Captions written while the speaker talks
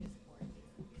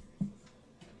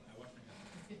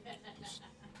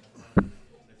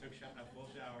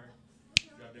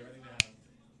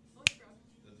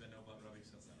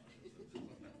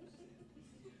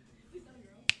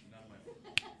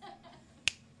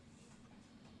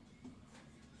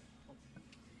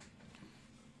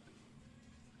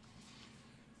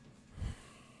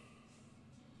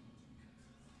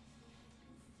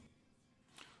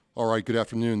All right, good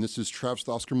afternoon. This is Travis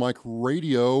the Oscar Mike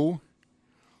Radio,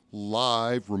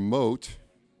 live, remote,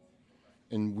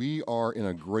 and we are in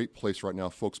a great place right now.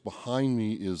 Folks, behind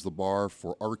me is the bar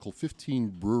for Article 15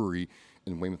 Brewery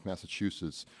in Weymouth,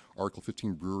 Massachusetts. Article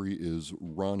 15 Brewery is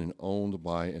run and owned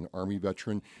by an Army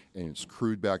veteran, and it's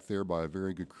crewed back there by a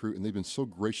very good crew, and they've been so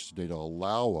gracious today to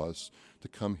allow us to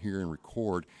come here and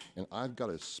record, and I've got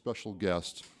a special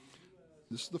guest.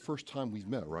 This is the first time we've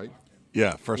met, right?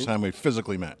 Yeah, first time we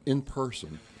physically met. In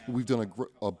person. We've done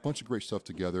a bunch of great stuff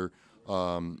together.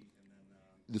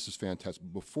 This is fantastic.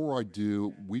 Before I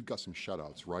do, we've got some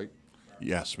shout-outs, right?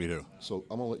 Yes, we do. So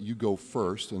I'm going to let you go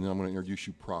first, and then I'm going to introduce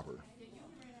you proper.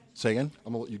 Say again?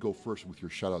 I'm going to let you go first with your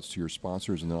shout-outs to your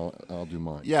sponsors, and then I'll do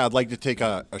mine. Yeah, I'd like to take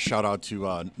a shout-out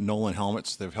to Nolan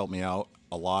Helmets. They've helped me out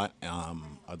a lot.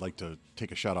 I'd like to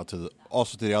take a shout-out to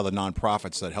the other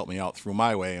nonprofits that helped me out through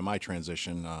my way and my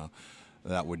transition.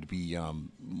 That would be,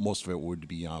 most of it would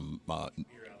be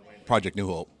Project New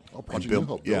Hope. Oh, Project Bill, New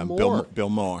Hope. Yeah, Bill Moore. Bill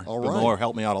Moore. All Bill right. Moore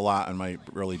helped me out a lot in my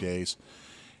early days.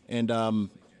 And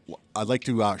I'd like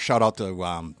to shout out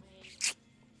to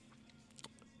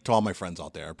all my friends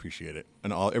out there. I appreciate it.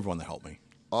 And everyone that helped me.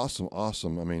 Awesome.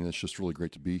 I mean, it's just really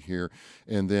great to be here.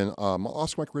 And then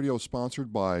Oscar Mike Radio is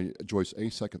sponsored by Joyce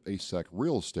Asek of Asek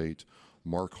Real Estate,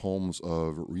 Mark Holmes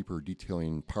of Reaper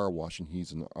Detailing Power Washing.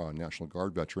 He's a National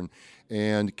Guard veteran.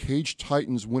 And Cage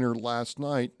Titans winner last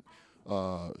night,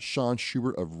 Sean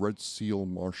Schubert of Red Seal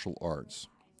Martial Arts.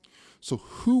 So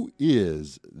who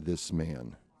is this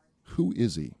man? Who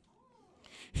is he?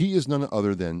 He is none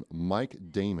other than Mike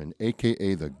Damon,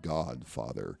 a.k.a. the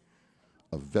Godfather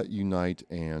of Vet Unite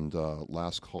and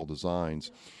Last Call Designs.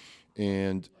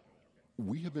 And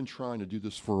we have been trying to do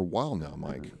this for a while now,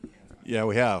 Mike. Yeah,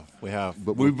 we have.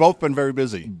 But we've both been very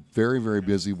busy. Very, very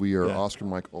busy. We are Yeah. Oscar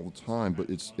Mike all the time, but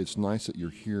it's nice that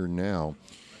you're here now.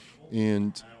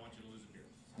 And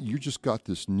you just got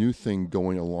this new thing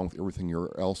going along with everything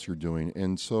else you're doing.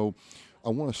 And so I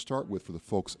want to start with, for the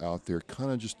folks out there,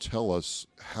 kind of just tell us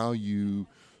how you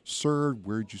served,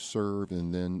 where'd you serve,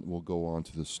 and then we'll go on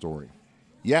to the story.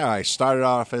 Yeah, I started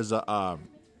off as a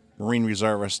Marine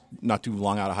reservist not too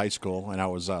long out of high school, and I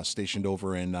was stationed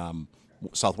over in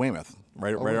South Weymouth,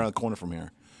 right around the corner from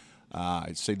here.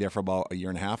 I stayed there for about a year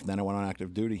and a half, and then I went on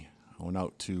active duty. I went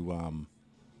out to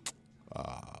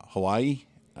Hawaii.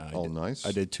 Nice.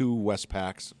 I did 2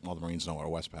 Westpacks. Well, the Marines know what a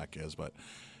Westpac is, but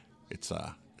it's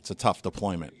a tough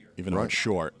deployment, even though it's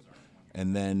short.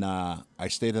 And then I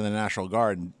stayed in the National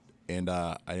Guard, and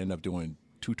I ended up doing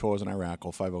 2 tours in Iraq,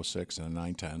 0506 and a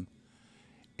 910.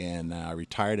 And I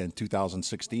retired in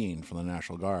 2016 from the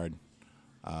National Guard,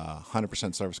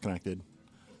 100% service connected.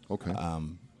 Okay.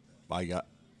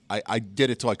 I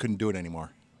did it till I couldn't do it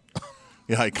anymore.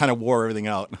 Yeah, I kind of wore everything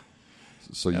out.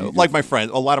 So like my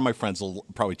friends, a lot of my friends will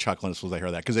probably chuckle as I hear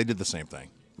that because they did the same thing.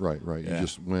 Right. Yeah. You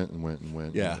just went.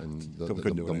 Yeah. And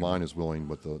Couldn't do it the anymore. mind is willing,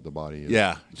 but the body is.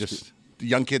 Yeah, just the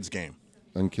young kids game.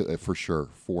 For sure.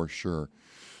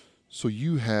 So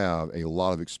you have a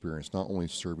lot of experience, not only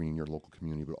serving in your local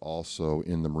community, but also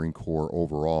in the Marine Corps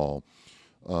overall.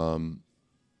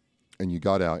 And you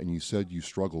got out, and you said you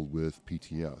struggled with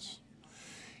PTS.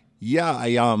 Yeah,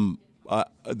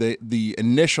 the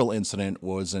initial incident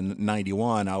was in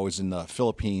 '91. I was in the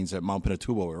Philippines at Mount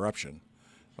Pinatubo eruption.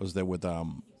 I was there with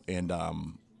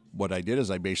what I did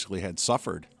is I basically had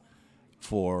suffered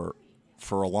for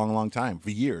a long time,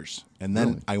 for years, and then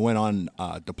Really? I went on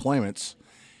deployments,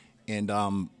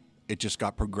 and it just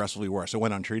got progressively worse. I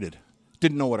went untreated.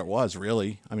 Didn't know what it was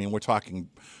really. I mean, we're talking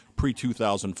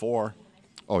pre-2004.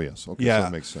 Oh, yes. Okay, Yeah, so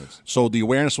that makes sense. So the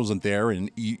awareness wasn't there,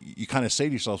 and you kind of say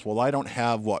to yourself, well, I don't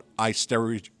have what I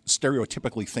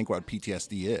stereotypically think what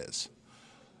PTSD is.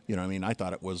 You know what I mean? I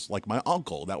thought it was like my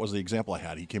uncle. That was the example I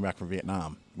had. He came back from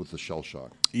Vietnam. With the shell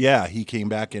shock. Yeah, he came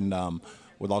back and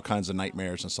with all kinds of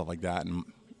nightmares and stuff like that. And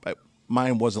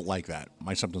mine wasn't like that.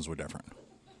 My symptoms were different.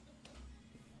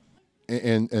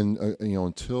 And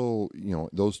until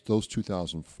those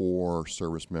 2004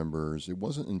 service members, it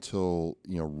wasn't until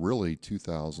really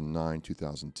 2009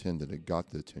 2010 that it got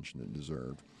the attention it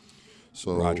deserved.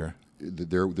 So Roger.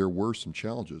 There were some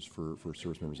challenges for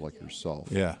service members like yourself.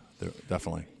 Yeah,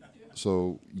 definitely.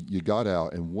 So you got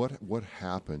out, and what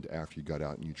happened after you got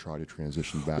out and you tried to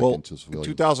transition back Well, into in civilian?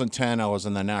 2010, I was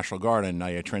in the National Guard, and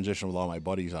I transitioned with all my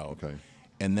buddies out. Okay.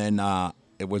 And then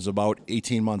it was about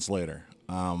 18 months later.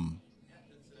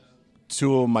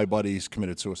 2 of my buddies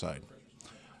committed suicide.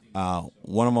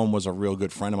 One of them was a real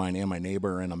good friend of mine and my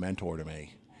neighbor and a mentor to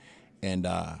me. And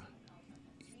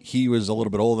he was a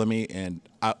little bit older than me, and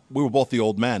we were both the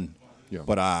old men. Yeah.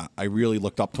 But I really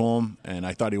looked up to him, and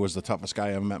I thought he was the toughest guy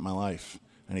I ever met in my life.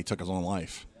 And he took his own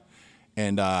life.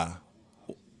 And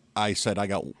I said, I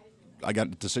got a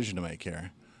decision to make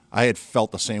here. I had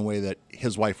felt the same way that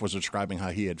his wife was describing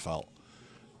how he had felt.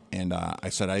 And I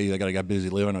said, I either got to get busy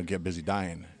living or get busy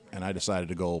dying. And I decided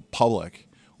to go public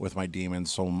with my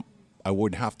demons so I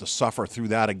wouldn't have to suffer through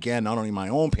that again, not only my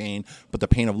own pain, but the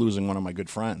pain of losing one of my good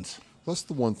friends. That's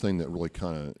the one thing that really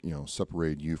kind of,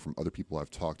 separated you from other people I've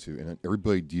talked to. And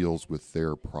everybody deals with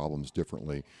their problems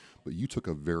differently. But you took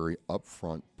a very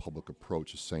upfront public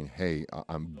approach of saying, hey,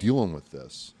 I'm dealing with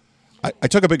this. I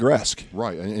took a big risk.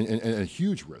 Right, and a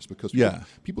huge risk because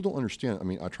people don't understand. I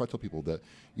mean, I try to tell people that,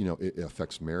 it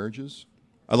affects marriages.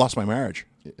 I lost my marriage.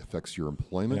 It affects your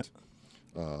employment.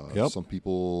 Some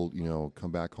people,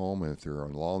 come back home, and if they're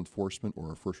on law enforcement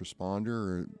or a first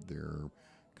responder, they're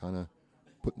kind of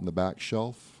put in the back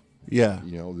shelf. Yeah.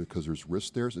 Because there's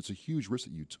risk there. So it's a huge risk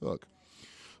that you took.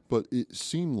 But it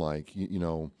seemed like,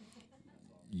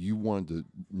 you wanted to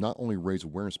not only raise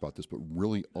awareness about this, but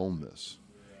really own this.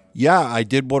 Yeah, I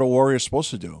did what a warrior's supposed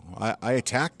to do. I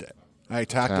attacked it. I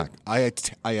attacked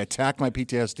it. I attacked my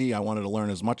PTSD. I wanted to learn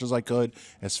as much as I could,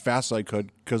 as fast as I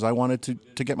could, because I wanted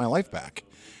to get my life back.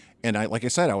 And like I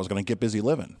said, I was going to get busy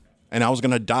living. And I was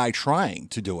going to die trying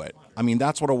to do it. I mean,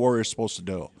 that's what a warrior's supposed to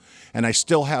do. And I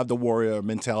still have the warrior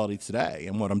mentality today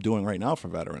and what I'm doing right now for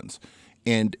veterans.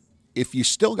 And if you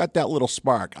still got that little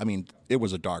spark, I mean, it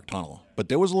was a dark tunnel, but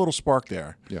there was a little spark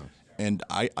there. Yeah. And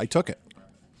I took it.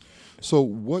 So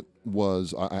what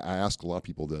was, I ask a lot of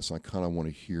people this, and I kind of want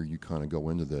to hear you kind of go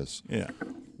into this. Yeah.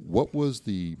 What was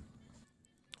the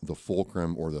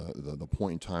fulcrum or the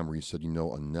point in time where you said,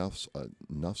 enough's a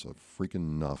freaking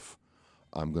enough.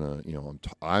 I'm going to,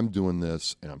 I'm doing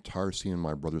this, and I'm tired of seeing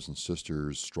my brothers and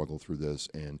sisters struggle through this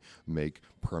and make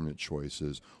permanent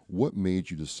choices. What made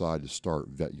you decide to start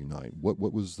Vet Unite? What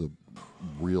was the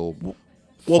real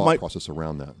thought process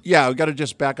around that? Yeah, I've got to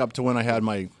just back up to when I had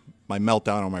my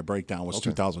meltdown or my breakdown was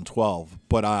 2012.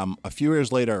 But a few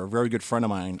years later, a very good friend of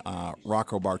mine,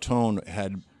 Rocco Bartone,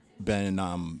 had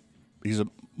been, he's a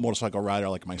motorcycle rider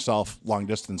like myself, long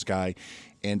distance guy,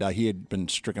 and he had been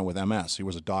stricken with MS. He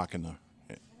was a doc in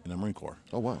the Marine Corps.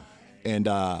 Oh, wow.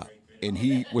 And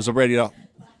he was ready to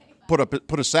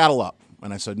put a saddle up.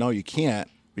 And I said, no, you can't,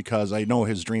 because I know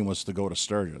his dream was to go to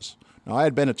Sturgis. Now, I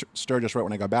had been at Sturgis right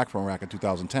when I got back from Iraq in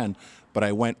 2010, but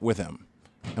I went with him.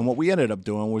 And what we ended up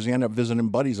doing was he ended up visiting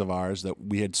buddies of ours that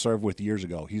we had served with years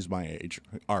ago. He's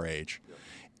our age.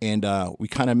 And we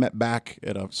kind of met back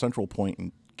at a central point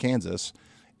in Kansas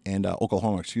and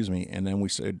Oklahoma, excuse me. And then we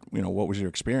said, what was your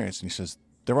experience? And he says,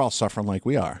 they're all suffering like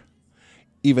we are,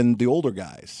 even the older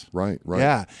guys. Right.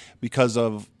 Yeah, because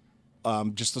of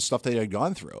just the stuff they had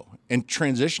gone through and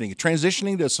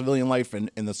transitioning to civilian life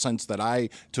in the sense that I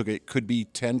took it could be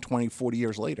 10, 20, 40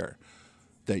 years later.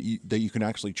 That you can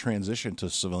actually transition to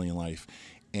civilian life.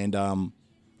 And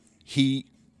he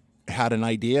had an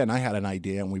idea and I had an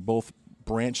idea, and we both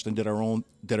branched and did our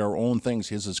own things.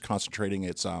 His is concentrating,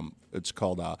 it's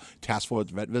called Task Force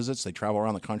Vet Visits. They travel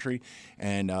around the country,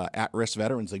 and at-risk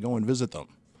veterans, they go and visit them.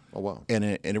 Oh, wow. And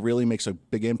it really makes a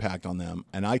big impact on them.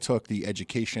 And I took the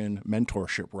education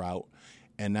mentorship route,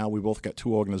 and now we both got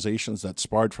two organizations that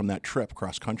sparred from that trip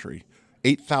cross country.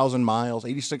 8,000 miles,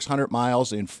 8,600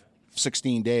 miles in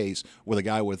 16 days with a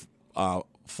guy with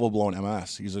full-blown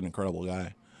MS. He's an incredible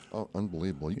guy. Oh,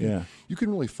 unbelievable. You can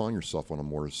really find yourself on a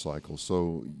motorcycle.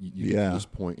 So you get to this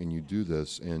point and you do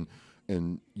this,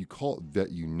 and you call it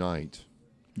Vet Unite.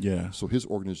 Yeah. So his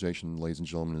organization, ladies and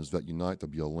gentlemen, is Vet Unite.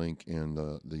 There'll be a link in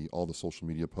all the social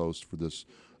media posts for this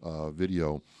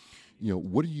video.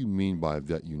 What do you mean by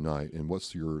Vet Unite, and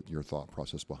what's your thought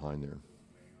process behind there?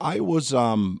 I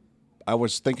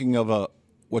was thinking of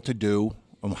what to do,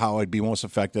 and how I'd be most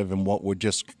effective, and what would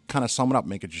just kind of sum it up,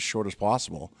 make it just short as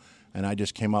possible. And I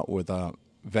just came up with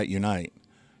Vet Unite.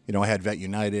 I had Vet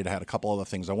United. I had a couple other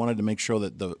things. I wanted to make sure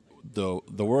that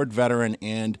the word veteran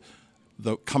and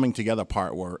the coming together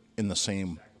part were in the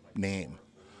same name.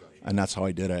 And that's how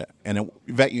I did it. And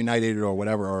Vet United or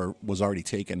whatever was already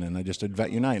taken, and I just did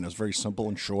Vet Unite. And it was very simple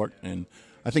and short, and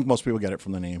I think most people get it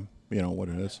from the name, what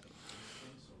it is.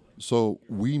 So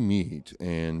we meet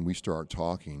and we start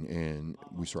talking, and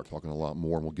we start talking a lot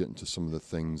more, and we'll get into some of the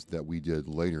things that we did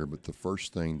later. But the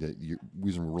first thing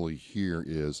reason we're really here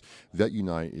is Vet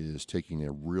Unite is taking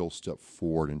a real step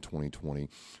forward in 2020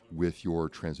 with your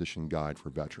transition guide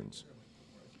for veterans.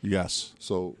 Yes.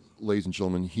 So, ladies and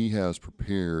gentlemen, he has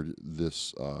prepared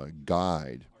this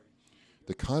guide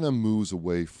that kind of moves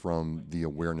away from the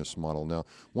awareness model. Now,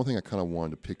 one thing I kind of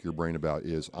wanted to pick your brain about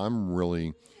is I'm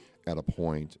really at a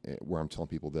point where I'm telling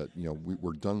people that,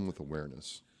 we're done with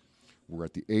awareness. We're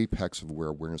at the apex of where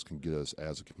awareness can get us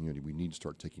as a community. We need to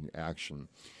start taking action.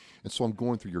 And so I'm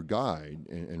going through your guide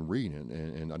and reading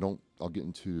it, and I'll get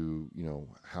into,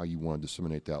 how you want to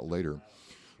disseminate that later.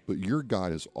 But your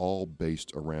guide is all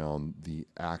based around the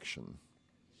action.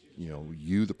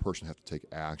 You, the person, have to take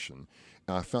action.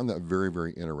 And I found that very,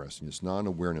 very interesting. It's not an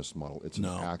awareness model. It's an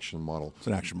action model. It's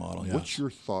an action model, yes. What's your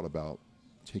thought about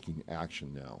taking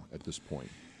action now at this point?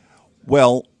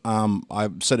 Well,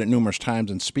 I've said it numerous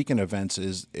times in speaking events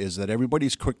is that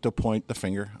everybody's quick to point the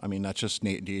finger. I mean, that's just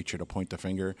nature to point the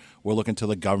finger. We're looking to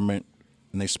the government,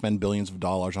 and they spend billions of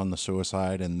dollars on the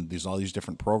suicide and all these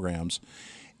different programs.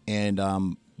 And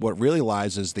what really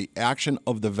lies is the action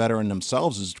of the veteran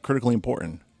themselves is critically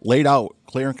important. Laid out,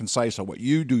 clear and concise on what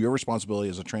you do, your responsibility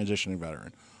as a transitioning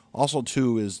veteran. Also,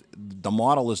 too, is the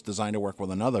model is designed to work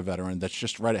with another veteran that's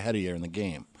just right ahead of you in the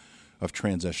game of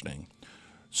transitioning.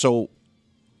 So,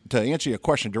 to answer your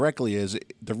question directly, is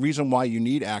the reason why you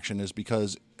need action is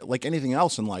because, like anything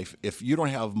else in life, if you don't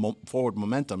have forward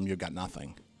momentum, you've got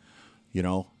nothing,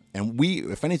 And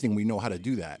if anything, we know how to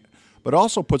do that. But it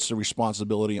also puts the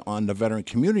responsibility on the veteran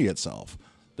community itself.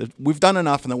 That we've done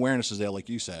enough, and the awareness is there, like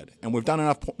you said, and we've done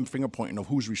enough finger pointing of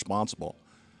who's responsible.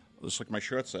 Just like my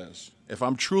shirt says, if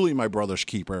I'm truly my brother's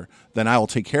keeper, then I will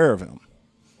take care of him.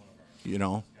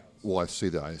 Well, I see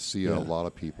that. I see a lot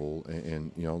of people,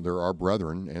 and there are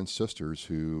brethren and sisters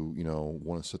who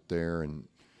want to sit there and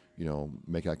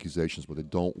make accusations, but they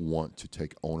don't want to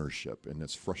take ownership, and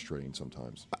it's frustrating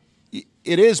sometimes.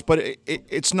 It is, but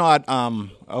it's not.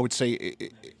 I would say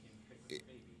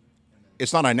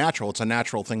it's not unnatural. It's a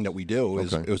natural thing that we do.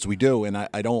 Is we do, and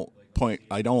I don't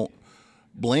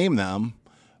blame them.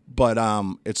 But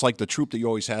it's like the troop that you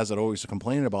always has that always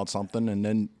complaining about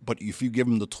something, but if you give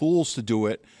them the tools to do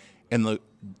it, and the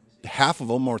half of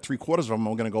them or 3/4 of them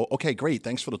are going to go, okay, great,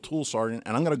 thanks for the tools, Sergeant,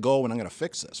 and I'm going to go and I'm going to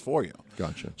fix this for you.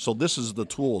 Gotcha. So this is the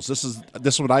tools. This is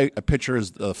what I picture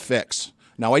as the fix.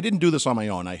 Now, I didn't do this on my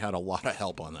own. I had a lot of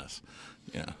help on this.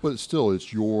 Yeah. But still,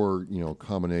 it's your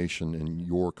combination and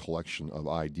your collection of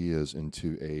ideas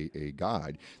into a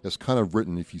guide that's kind of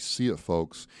written. If you see it,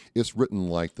 folks, it's written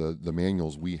like the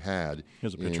manuals we had.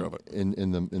 Here's a picture of it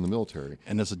in the military.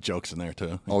 And there's jokes in there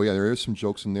too. Oh yeah, there is some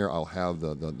jokes in there. I'll have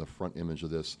the front image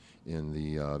of this in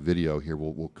the video here.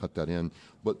 We'll cut that in.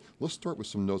 But let's start with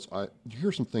some notes.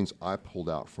 Here's some things I pulled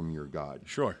out from your guide.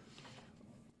 Sure.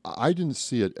 I didn't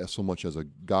see it as so much as a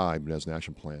guide, but as an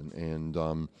action plan,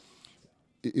 and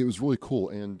it was really cool.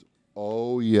 And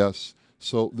oh yes,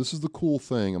 so this is the cool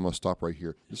thing. I'm going to stop right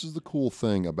here. This is the cool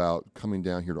thing about coming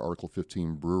down here to Article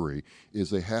 15 Brewery is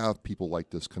they have people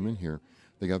like this come in here.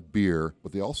 They have beer,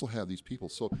 but they also have these people.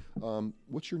 So,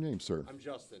 what's your name, sir? I'm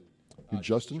Justin. You're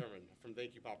Justin? Sherman from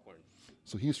Thank You Popcorn.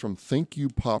 So he's from Thank You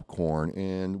Popcorn,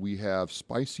 and we have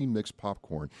spicy mixed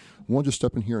popcorn. You want to just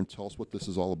step in here and tell us what this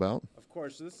is all about? Of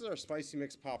course. So this is our spicy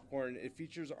mixed popcorn. It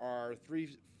features our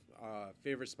 3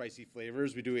 favorite spicy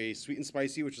flavors. We do a sweet and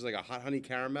spicy, which is like a hot honey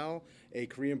caramel, a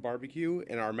Korean barbecue,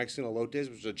 and our Mexican elotes,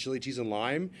 which is a chili cheese and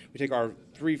lime. We take our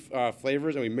 3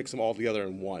 flavors and we mix them all together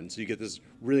in one. So you get this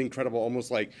really incredible,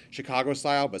 almost like Chicago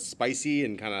style, but spicy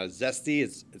and kind of zesty.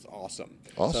 It's awesome.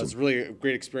 Awesome. So it's really a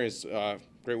great experience.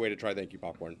 Great way to try Thank You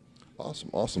Popcorn.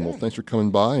 Awesome. Yeah. Well, thanks for coming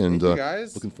by, and thank you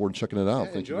guys. Looking forward to checking it out.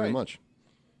 Yeah, Thank you enjoy. very much.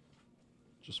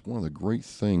 Just one of the great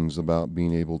things about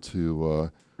being able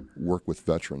to work with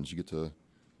veterans. You get to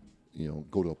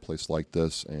go to a place like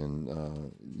this,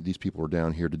 and these people are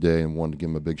down here today and wanted to give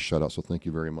them a big shout out, so thank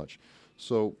you very much.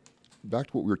 So back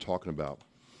to what we were talking about.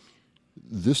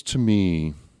 This to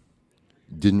me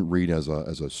didn't read as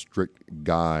a strict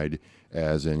guide,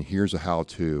 as in here's a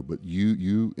how-to, but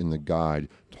you in the guide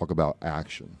talk about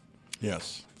action.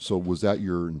 Yes. So was that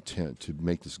your intent, to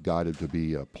make this guided to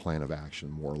be a plan of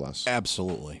action, more or less?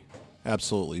 Absolutely,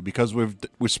 because we've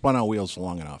spun our wheels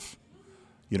long enough.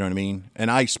 You know what I mean?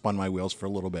 And I spun my wheels for a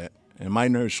little bit. And my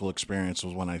initial experience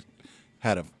was when I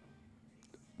had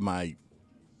my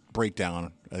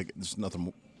breakdown. It's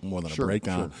nothing more than a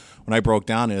breakdown. Sure. When I broke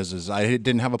down is I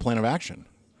didn't have a plan of action.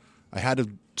 I had to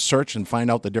search and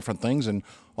find out the different things. And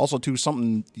also, too,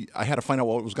 I had to find out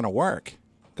what was going to work.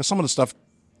 Because some of the stuff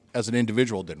as an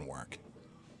individual didn't work.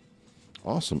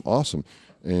 Awesome.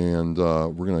 And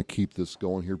we're going to keep this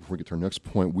going here before we get to our next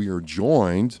point. We are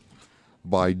joined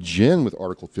by Jen with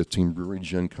Article 15 Brewery.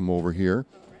 Jen, come over here.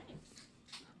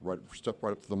 Step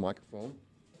right up to the microphone.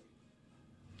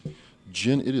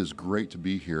 Jen, it is great to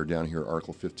be here down here at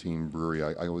Article 15 Brewery.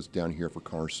 I was down here for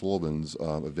Connor Sullivan's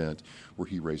event where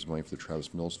he raised money for the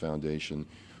Travis Mills Foundation.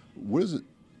 What does it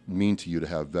mean to you to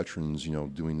have veterans,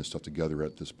 doing this stuff together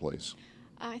at this place?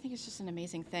 I think it's just an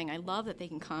amazing thing. I love that they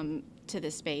can come to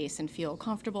this space and feel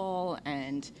comfortable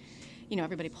and,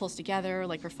 everybody pulls together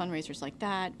like for fundraisers like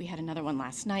that. We had another one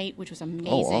last night, which was amazing.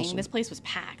 awesome. This place was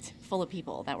packed, full of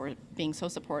people that were being so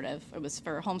supportive. It was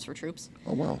for Homes for Troops.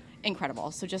 Oh, wow.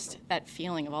 Incredible. So just that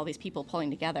feeling of all these people pulling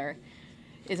together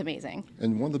is amazing.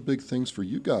 And one of the big things for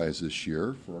you guys this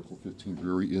year for Article 15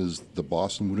 Brewery is the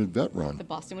Boston Wounded Vet Run. The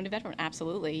Boston Wounded Veteran,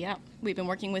 absolutely, yeah. We've been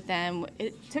working with them.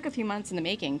 It took a few months in the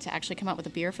making to actually come out with a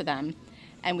beer for them,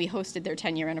 and we hosted their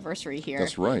 10-year anniversary here.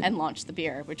 That's right. And launched the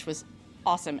beer, which was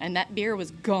awesome. And that beer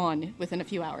was gone within a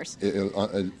few hours.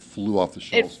 It flew off the It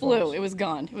shelves. flew. folks. It was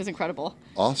gone. It was incredible.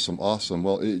 Awesome.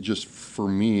 Well, it just for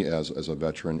me as a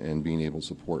veteran and being able to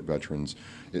support veterans,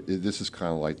 this is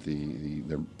kind of like the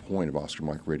point of Oscar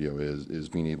Mike Radio is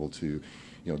being able to,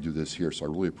 do this here. So I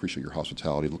really appreciate your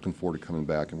hospitality. Looking forward to coming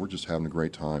back, and we're just having a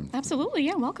great time. Absolutely,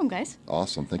 yeah. Welcome, guys.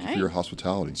 Awesome. Thank you All for your right.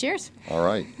 hospitality. Cheers. All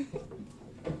right.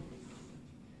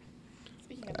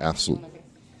 Absolutely.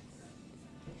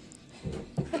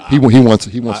 He wants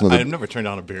another. I've never turned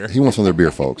down a beer. He wants another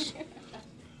beer, folks.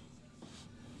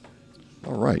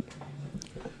 All right.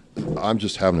 I'm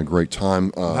just having a great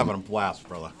time. I'm having a blast,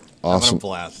 brother. Awesome. Having a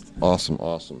blast.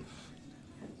 Awesome.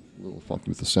 A little funky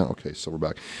with the sound. Okay, so we're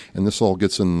back. And this all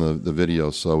gets in the video,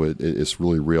 so it's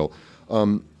really real.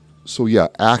 So, yeah,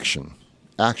 action.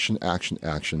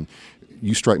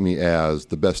 You strike me as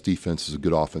the best defense is a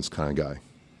good offense kind of guy.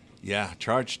 Yeah,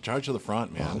 charge to the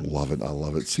front, I man. love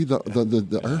it. See,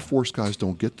 the Air Force guys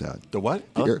don't get that. The what?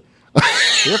 The Air-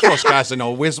 The Air Force guys say,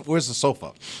 no, where's the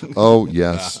sofa? Oh,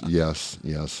 yes.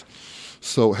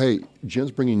 So, hey,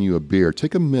 Jen's bringing you a beer.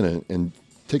 Take a minute and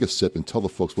take a sip and tell the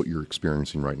folks what you're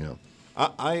experiencing right now.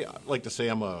 I like to say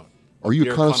I'm a Are you a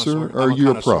beer connoisseur or I'm are you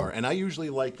a pro? connoisseur, and I usually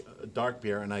like dark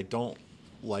beer, and I don't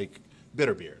like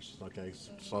bitter beers. Okay,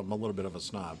 so I'm a little bit of a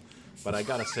snob. But I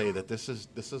gotta say that this is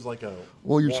like a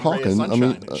Well, you're warm ray of talking, I sunshine.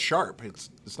 mean, It's sharp. It's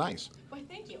nice. Why,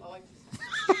 thank you.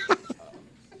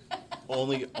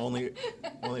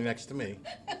 Only next to me.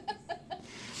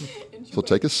 So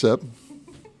take a sip.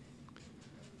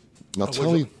 Now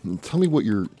tell me what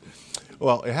you're.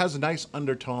 Well, it has a nice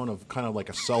undertone of kind of like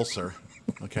a seltzer,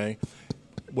 okay,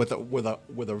 with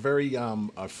a very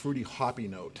fruity hoppy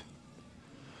note.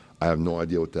 I have no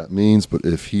idea what that means, but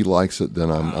if he likes it, then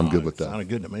I'm good with It that. sounded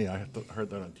good to me. I heard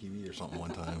that on TV or something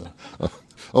one time.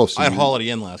 Oh, so I had Holiday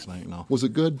Inn last night. No, was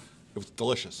it good? it was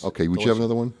delicious. Okay, would you have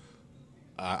another one?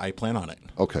 I plan on it.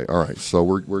 Okay, all right. So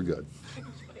we're good.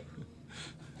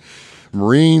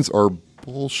 Marines are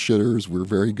bullshitters. We're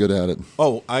very good at it.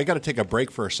 Oh, I got to take a break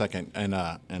for a second, and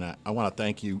I want to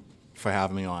thank you for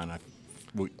having me on.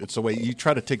 It's the way you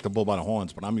try to take the bull by the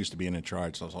horns, but I'm used to being in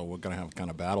charge, so we're gonna have kind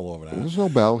of battle over that. There's no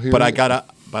battle here. But I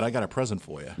got a present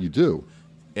for you, You do.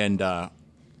 and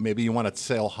maybe you want to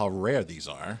tell how rare these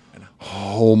are. And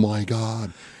Oh my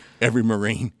God. every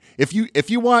Marine, if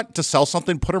you want to sell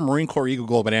something, put a Marine Corps Eagle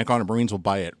Globe and Anchor on it. Marines will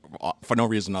buy it for no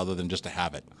reason other than just to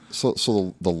have it.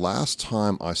 So the last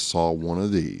time I saw one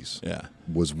of these Yeah.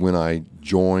 was when I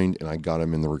joined and I got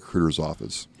them in the recruiter's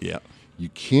office. Yeah, You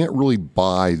can't really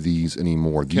buy these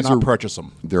anymore. These cannot purchase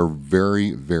them. They're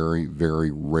very, very,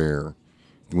 very rare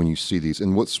when you see these.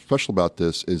 And what's special about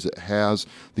this is it has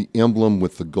the emblem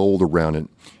with the gold around it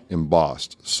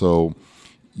embossed. So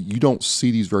you don't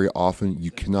see these very often.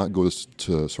 You cannot go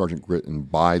to Sergeant Grit and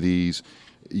buy these.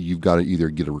 You've got to either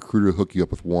get a recruiter to hook you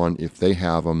up with one if they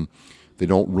have them. They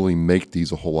don't really make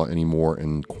these a whole lot anymore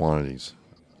in quantities.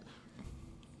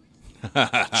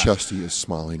 Chesty is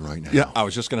smiling right now. Yeah, I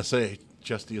was just gonna say,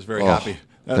 Chesty is very Oh, happy.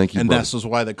 thank you, And brother. this is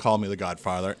why they call me the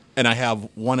Godfather. And I have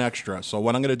one extra. So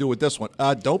what I'm gonna do with this one?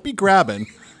 Don't be grabbing,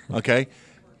 okay?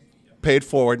 Pay it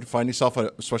forward. Find yourself,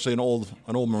 especially an old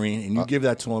Marine, and you give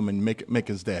that to him and make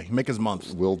his day, make his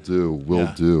month. Will do.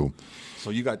 Yeah. Do. So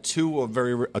you got two of a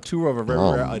very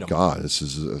Oh rare my item. God, this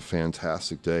is a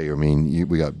fantastic day. I mean,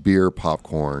 we got beer,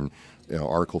 popcorn,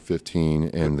 Article 15,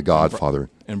 and The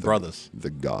Godfather. And brothers. The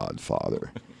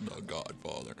Godfather. The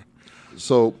Godfather.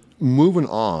 So moving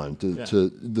on to Yeah.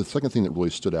 the second thing that really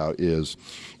stood out is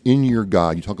in your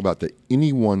guide, you talk about that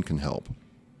anyone can help.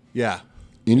 Yeah.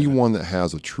 Anyone that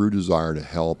has a true desire to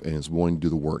help and is willing to do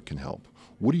the work can help.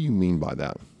 What do you mean by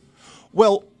that?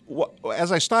 Well,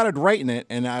 as I started writing it,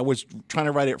 and I was trying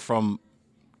to write it from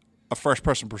a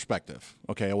first-person perspective,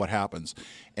 okay, what happens.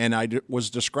 And I was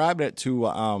describing it to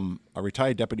a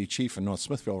retired deputy chief in North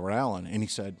Smithfield, Rhode Island, and he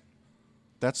said,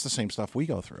 that's the same stuff we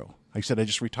go through. I said, I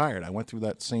just retired. I went through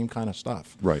that same kind of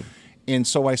stuff. Right. And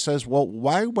so I says, well,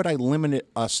 why would I limit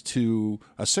us to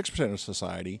a 6% of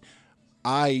society?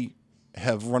 I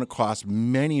have run across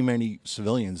many, many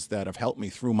civilians that have helped me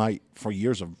for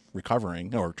years of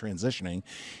recovering or transitioning,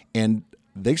 and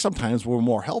they sometimes were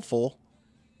more helpful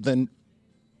than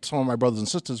some of my brothers and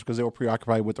sisters because they were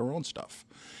preoccupied with their own stuff.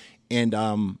 And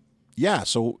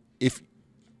so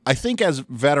I think as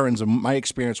veterans, and my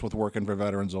experience with working for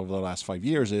veterans over the last 5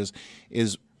 years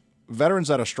is veterans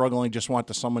that are struggling just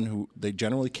want someone who they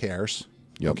generally cares,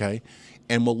 okay,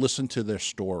 and will listen to their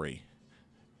story.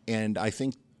 And I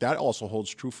think that also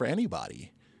holds true for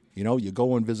anybody. You know, you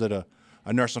go and visit a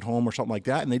nursing home or something like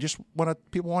that, and they just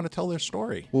people want to tell their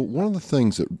story. Well, one of the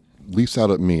things that leaps out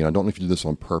at me, and I don't know if you did this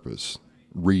on purpose,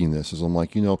 reading this, is I'm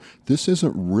like, this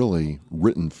isn't really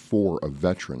written for a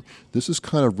veteran. This is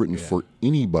kind of written for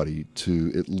anybody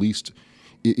to, at least,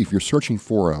 if you're searching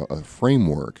for a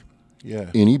framework,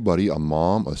 anybody, a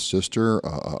mom, a sister,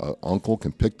 a uncle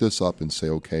can pick this up and say,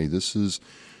 okay,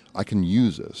 I can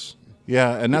use this.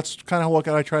 Yeah, and that's kind of what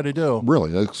I try to do.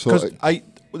 Really? So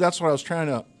that's what I was trying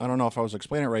to, I don't know if I was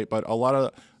explaining it right, but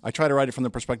I try to write it from the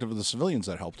perspective of the civilians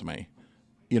that helped me.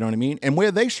 You know what I mean? And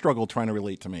where they struggle trying to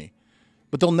relate to me.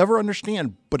 But they'll never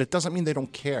understand, but it doesn't mean they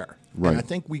don't care. Right. And I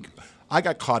think I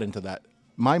got caught into that.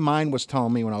 My mind was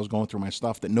telling me when I was going through my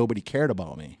stuff that nobody cared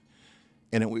about me.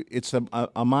 And it's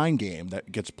a mind game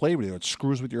that gets played with you. It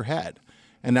screws with your head.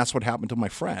 And that's what happened to my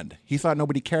friend. He thought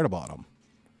nobody cared about him.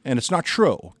 And it's not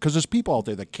true, because there's people out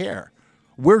there that care.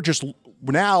 We're just,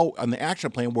 now on the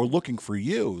action plan, we're looking for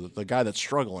you, the guy that's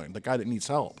struggling, the guy that needs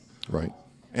help. Right.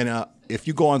 And if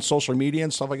you go on social media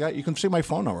and stuff like that, you can see my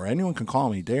phone number. Anyone can call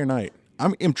me day or night.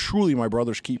 I'm truly my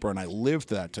brother's keeper, and I live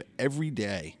that to every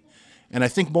day. And I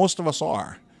think most of us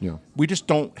are. Yeah. We just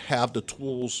don't have the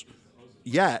tools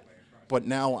yet, but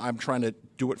now I'm trying to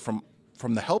do it from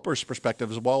the helper's perspective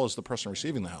as well as the person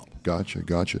receiving the help. Gotcha.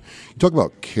 You talk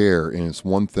about care, and it's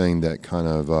one thing that kind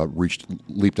of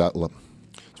leaped out.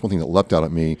 It's one thing that leapt out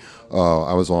at me.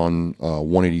 I was on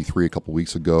 183 a couple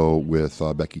weeks ago with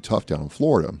Becky Tuff down in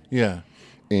Florida. Yeah.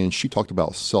 And she talked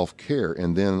about self-care,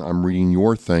 and then I'm reading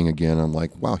your thing again, and I'm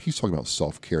like, wow, he's talking about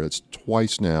self-care. That's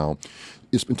twice now.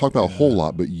 It's been talked about a whole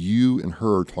lot, but you and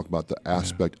her talk about the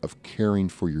aspect of caring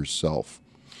for yourself.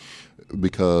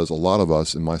 Because a lot of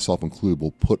us, and myself included,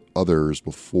 will put others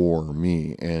before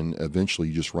me, and eventually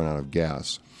you just run out of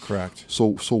gas. Correct.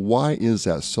 So why is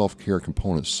that self-care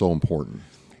component so important?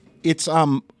 It's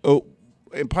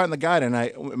in part of the guide,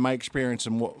 and my experience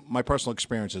and my personal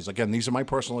experiences. Again, these are my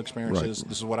personal experiences. Right.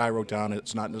 This is what I wrote down.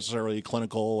 It's not necessarily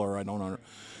clinical, or I don't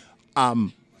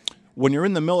know. When you're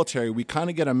in the military, we kind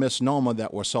of get a misnomer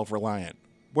that we're self-reliant.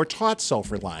 We're taught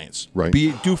self-reliance. Right.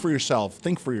 Do for yourself,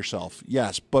 think for yourself.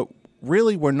 Yes, but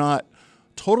really, we're not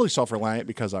totally self-reliant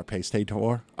because our pay's paid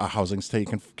for, our housing's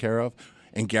taken care of,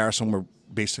 and garrison, we're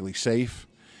basically safe.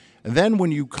 And then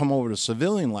when you come over to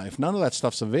civilian life, none of that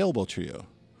stuff's available to you.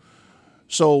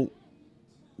 So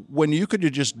when you could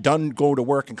have just go to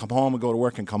work and come home, and go to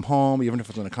work and come home, even if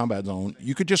it's in a combat zone,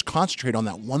 you could just concentrate on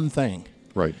that one thing.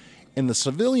 Right. In the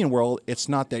civilian world, it's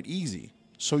not that easy.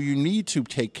 So you need to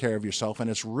take care of yourself, and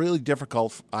it's really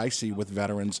difficult, I see, with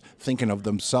veterans thinking of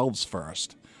themselves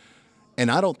first. And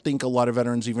I don't think a lot of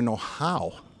veterans even know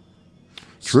how.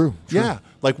 True. Yeah.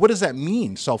 Like, what does that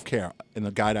mean, self-care? In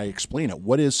the guide, I explain it.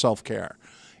 What is self-care?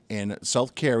 And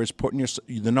self-care is putting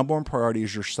the number one priority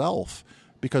is yourself,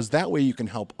 because that way you can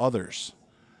help others.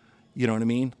 You know what I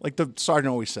mean? Like the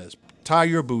sergeant always says, tie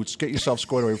your boots, get yourself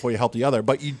squared away before you help the other.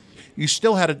 But you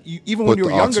still had even when you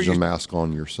were younger. Put the oxygen mask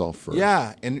on yourself first.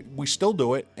 Yeah, and we still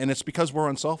do it, and it's because we're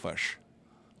unselfish.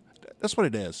 That's what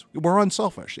it is. We're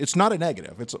unselfish. It's not a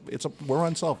negative. We're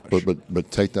unselfish.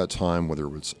 But take that time,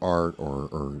 whether it's art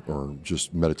or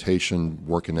just meditation,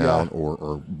 working out,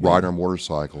 or riding on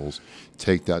motorcycles.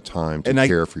 Take that time to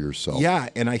care for yourself. Yeah,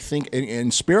 and I think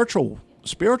in spiritual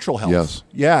health. Yes.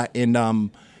 Yeah,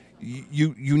 and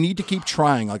you need to keep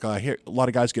trying. Like I hear a lot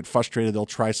of guys get frustrated. They'll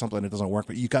try something that doesn't work,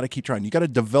 but you got to keep trying. You got to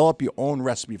develop your own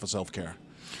recipe for self-care.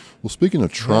 Well, speaking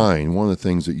of trying, one of the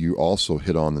things that you also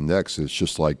hit on the next is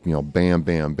just like, bam,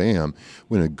 bam, bam,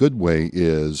 when a good way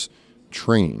is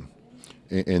training.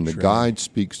 And the guide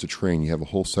speaks to training. You have a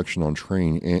whole section on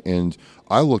training. And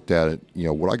I looked at it,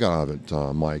 what I got out of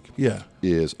it, Mike,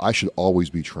 is I should always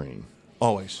be training.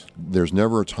 Always. There's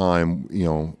never a time,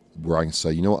 where I can say,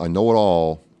 I know it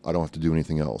all. I don't have to do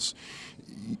anything else.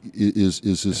 Is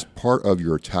this part of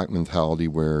your attack mentality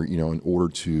where, in order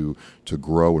to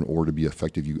grow, in order to be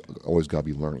effective, you always got to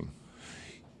be learning?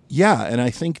 Yeah, and I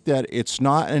think that it's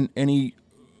not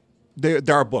there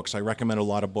are books. I recommend a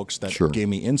lot of books that gave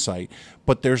me insight,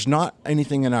 but there's not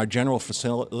anything in our general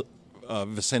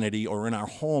vicinity or in our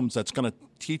homes that's going to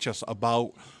teach us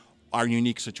about our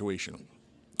unique situation.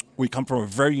 We come from a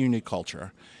very unique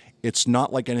culture. It's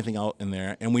not like anything out in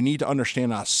there, and we need to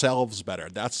understand ourselves better.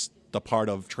 That's the part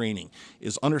of training,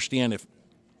 is understand if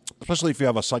especially if you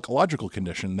have a psychological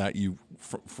condition that you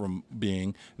from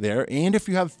being there, and if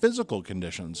you have physical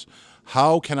conditions.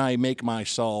 How can I make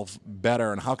myself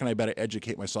better, and how can I better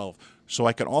educate myself so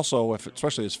I can also,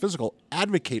 especially as physical,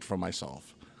 advocate for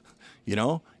myself? You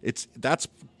know, that's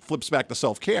flips back to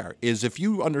self-care. Is if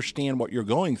you understand what you're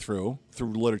going through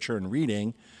literature and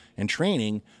reading and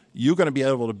training, you're going to be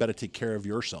able to better take care of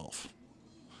yourself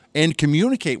and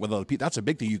communicate with other people. That's a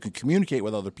big thing. You can communicate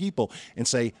with other people and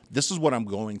say, this is what I'm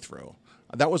going through.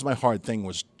 That was my hard thing,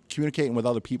 was communicating with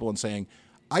other people and saying,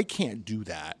 I can't do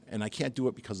that, and I can't do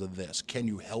it because of this. Can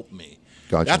you help me?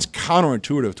 Gotcha. That's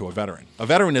counterintuitive to a veteran. A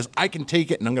veteran is, I can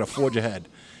take it and I'm going to forge ahead.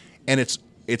 And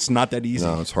it's not that easy.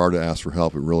 No, it's hard to ask for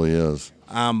help. It really is.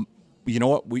 You know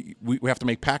what? We have to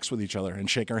make pacts with each other and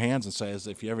shake our hands and say,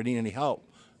 if you ever need any help,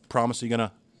 promise you're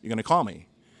gonna call me,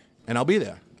 and I'll be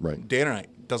there. Right. Day or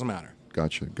night, doesn't matter.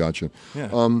 Gotcha.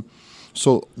 Yeah.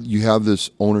 So you have this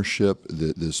ownership,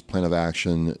 this plan of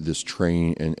action, this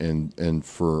training, and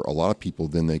for a lot of people,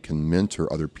 then they can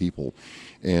mentor other people.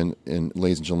 And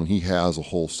ladies and gentlemen, he has a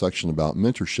whole section about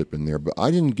mentorship in there, but I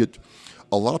didn't get.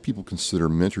 A lot of people consider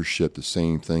mentorship the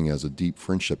same thing as a deep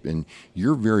friendship, and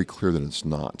you're very clear that it's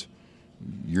not.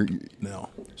 No.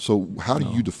 So how do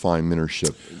you define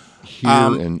mentorship here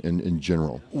and in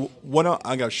general?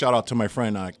 I got a shout out to my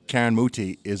friend Karen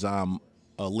Muti. Is a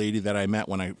lady that I met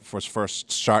when I was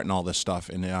first starting all this stuff,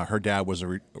 and her dad was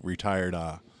a retired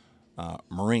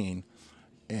Marine,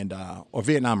 and or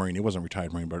Vietnam Marine. He wasn't a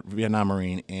retired Marine, but Vietnam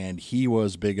Marine, and he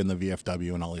was big in the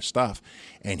VFW and all this stuff.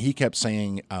 And he kept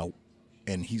saying,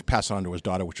 and he passed it on to his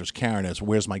daughter, which was Karen, as,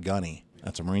 "Where's my gunny?"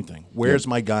 That's a Marine thing. Where's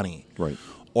my gunny? Right.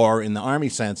 Or in the Army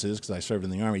senses, because I served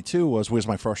in the Army too, was where's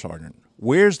my first sergeant?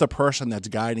 Where's the person that's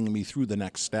guiding me through the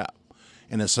next step?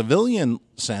 In a civilian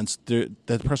sense,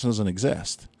 that person doesn't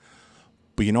exist.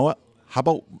 But you know what? How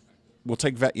about we'll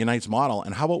take Vet Unite's model,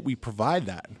 and how about we provide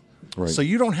that? Right. So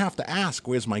you don't have to ask,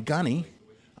 where's my gunny?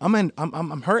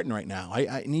 I'm hurting right now.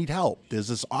 I need help. There's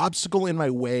this obstacle in my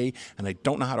way, and I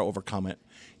don't know how to overcome it.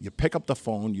 You pick up the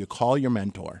phone, you call your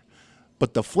mentor.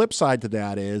 But the flip side to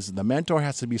that is the mentor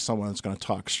has to be someone that's going to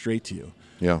talk straight to you.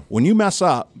 Yeah. When you mess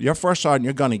up, your first sergeant,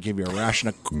 you're going to give you a ration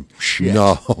of shit.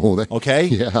 No. Okay?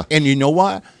 Yeah. And you know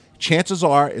what? Chances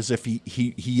are is if he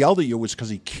yelled at you, it was because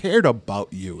he cared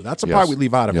about you. That's the part we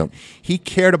leave out of it. He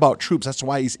cared about troops. That's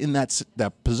why he's in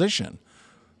that position.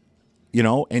 You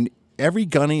know, and every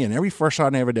gunny and every first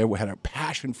sergeant I ever did had a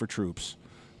passion for troops.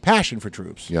 Passion for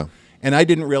troops. Yeah. And I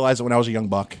didn't realize it when I was a young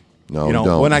buck. No, you know,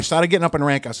 don't. when I started getting up in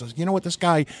rank, I said, you know what, this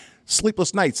guy,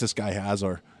 sleepless nights this guy has,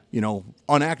 or, you know,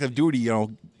 on active duty, you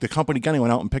know, the company gunny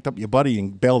went out and picked up your buddy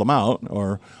and bailed him out,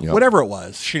 or whatever it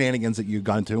was, shenanigans that you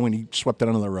got into, and he swept it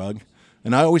under the rug.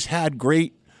 And I always had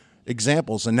great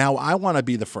examples, and now I want to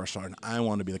be the first sergeant. I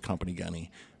want to be the company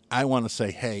gunny. I want to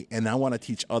say, hey, and I want to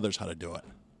teach others how to do it.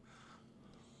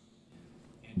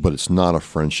 But it's not a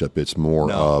friendship. It's more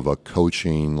of a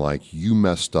coaching, like you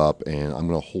messed up, and I'm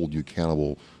going to hold you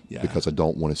accountable because I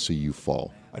don't want to see you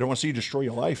fall. I don't want to see you destroy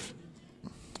your life.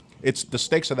 It's the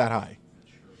stakes are that high.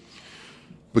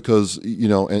 Because, you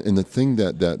know, and the thing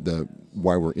that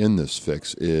why we're in this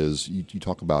fix is you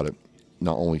talk about it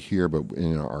not only here but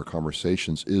in our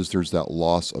conversations, is there's that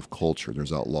loss of culture.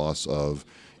 There's that loss of,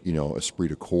 you know, esprit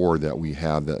de corps that we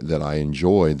have that I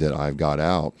enjoy, that I've got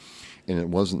out. And it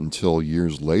wasn't until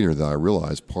years later that I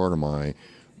realized part of my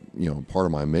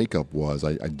makeup was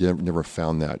I never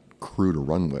found that crew to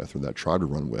run with or that tribe to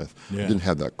run with. Yeah. I didn't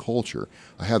have that culture.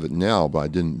 I have it now, but I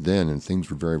didn't then, and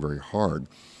things were very, very hard.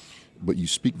 But you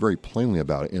speak very plainly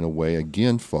about it in a way,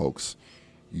 again, folks,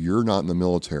 you're not in the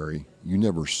military, you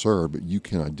never served, but you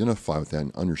can identify with that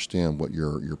and understand what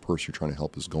your person you're trying to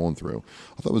help is going through.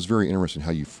 I thought it was very interesting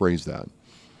how you phrased that.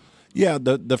 Yeah,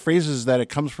 the phrase is that it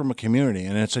comes from a community,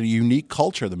 and it's a unique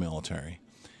culture of the military.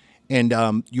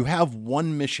 And you have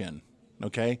one mission,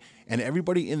 okay? And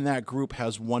everybody in that group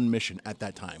has one mission at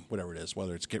that time, whatever it is,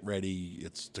 whether it's get ready,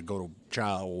 it's to go to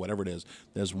chow, or whatever it is.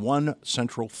 There's one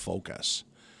central focus.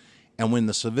 And when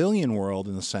the civilian world,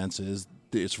 in the sense, is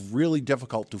it's really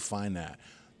difficult to find that.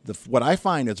 What I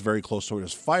find that's very close to it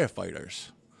is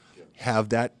firefighters have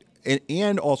that.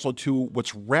 And also, to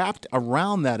what's wrapped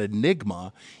around that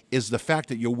enigma is the fact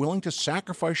that you're willing to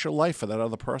sacrifice your life for that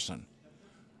other person.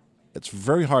 It's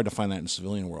very hard to find that in the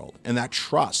civilian world. And that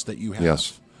trust that you have.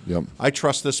 Yes. Yep. I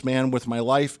trust this man with my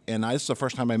life, and this is the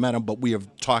first time I met him, but we have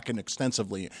talking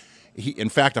extensively. In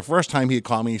fact, the first time he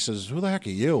called me, he says, "Who the heck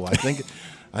are you?" I think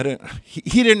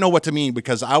he didn't know what to mean,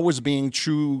 because I was being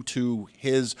true to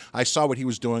I saw what he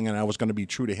was doing, and I was going to be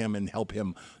true to him and help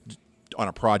him on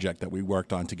a project that we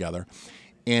worked on together.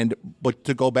 But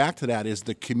to go back to that is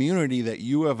the community that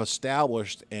you have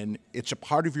established, and it's a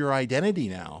part of your identity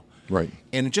now. Right.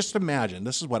 And just imagine,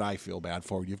 this is what I feel bad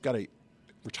for. You've got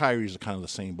retirees are kind of the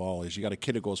same ball. Is you got a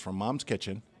kid who goes from mom's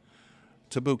kitchen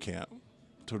to boot camp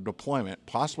to deployment,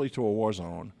 possibly to a war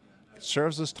zone,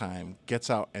 serves his time, gets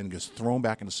out, and gets thrown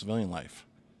back into civilian life.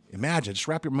 Imagine, just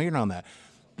wrap your mind around that.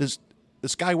 This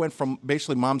guy went from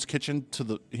basically mom's kitchen to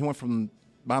the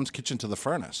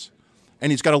furnace.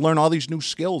 And he's got to learn all these new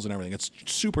skills and everything. It's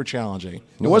super challenging.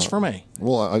 It was for me.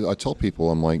 Well, I tell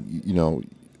people, I'm like,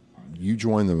 you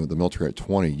join the military at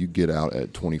 20, you get out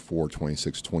at 24,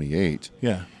 26, 28.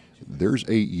 Yeah. There's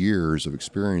 8 years of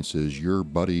experiences your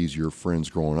buddies, your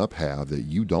friends growing up have that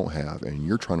you don't have, and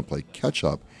you're trying to play catch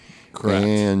up. Correct.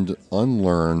 And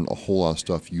unlearn a whole lot of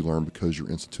stuff you learn because you're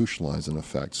institutionalized in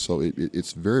effect. So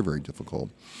it's very, very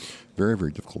difficult. Very,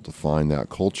 very difficult to find that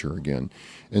culture again.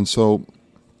 And so,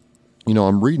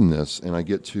 I'm reading this, and I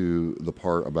get to the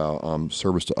part about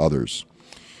service to others.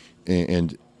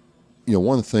 And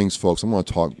one of the things, folks, I'm going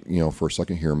to talk, for a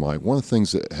second here, Mike. One of the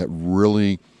things that had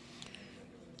really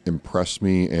impressed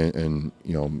me and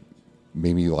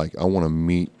made me like, I want to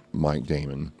meet Mike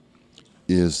Damon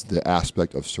is the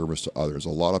aspect of service to others. A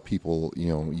lot of people,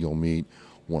 you'll meet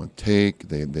want to take,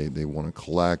 they want to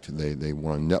collect, they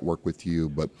want to network with you,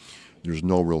 but there's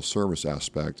no real service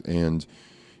aspect. And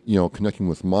connecting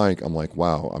with Mike, I'm like,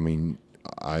 wow. I mean,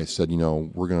 I said,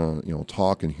 we're going to,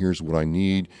 talk, and here's what I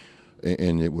need.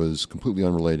 And it was completely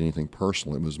unrelated to anything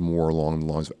personal. It was more along the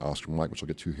lines of Oscar Mike, which I'll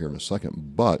get to here in a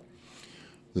second. But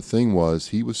the thing was,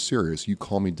 he was serious. You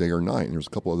call me day or night. And there's a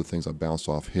couple other things I bounced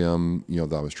off him,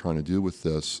 that I was trying to do with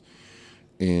this.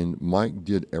 And Mike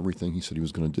did everything he said he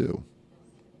was going to do.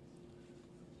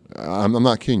 I'm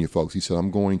not kidding you, folks. He said, I'm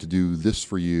going to do this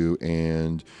for you.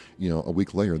 And, a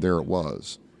week later, there it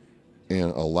was.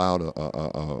 And allowed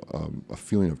a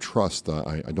feeling of trust that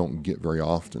I don't get very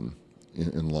often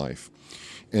in life.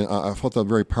 And I felt that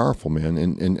very powerful, man.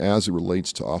 And as it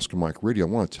relates to Oscar Mike Radio, I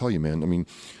want to tell you, man, I mean,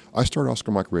 I started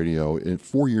Oscar Mike Radio, and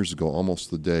 4 years ago,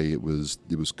 almost the day, it was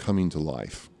coming to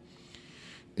life.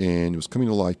 And it was coming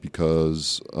to life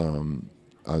because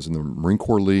I was in the Marine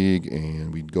Corps League,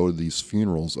 and we'd go to these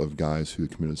funerals of guys who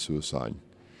had committed suicide.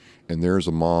 And there's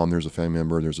a mom, there's a family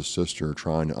member, there's a sister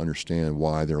trying to understand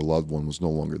why their loved one was no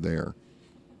longer there.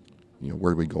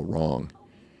 Where did we go wrong?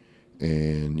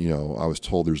 And, I was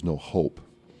told there's no hope.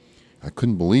 I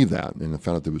couldn't believe that, and I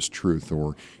found out there was truth.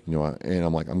 Or, and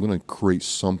I'm like, I'm going to create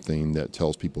something that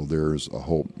tells people there's a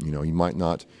hope. You might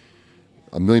not,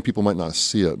 a million people might not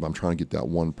see it, but I'm trying to get that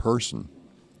one person.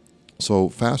 So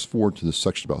fast forward to this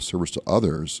section about service to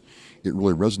others, it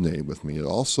really resonated with me. It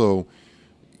also,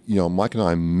 Mike and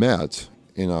I met,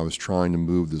 and I was trying to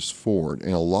move this forward.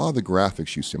 And a lot of the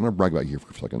graphics you see, I'm going to brag about you for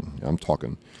a second. I'm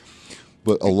talking.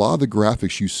 But a lot of the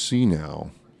graphics you see now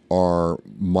are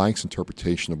Mike's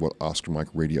interpretation of what Oscar Mike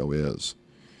Radio is.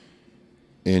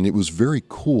 And it was very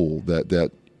cool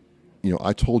that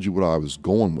I told you what I was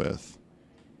going with,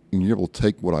 and you're able to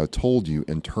take what I told you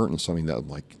and turn it into something that I'm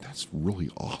like, that's really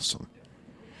awesome.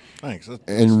 Thanks.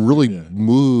 And really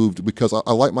moved, because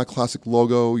I like my classic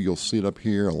logo. You'll see it up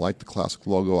here. I like the classic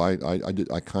logo. I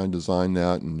kind of designed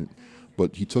that,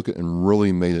 but he took it and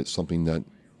really made it something that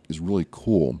is really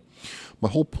cool. My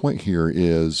whole point here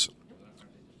is,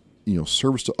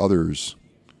 service to others.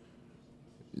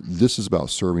 This is about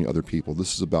serving other people.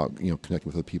 This is about, connecting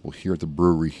with other people here at the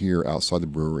brewery, here outside the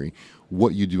brewery.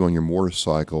 What you do on your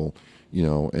motorcycle,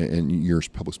 and your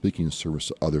public speaking service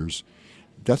to others.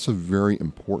 That's a very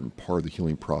important part of the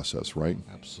healing process, right?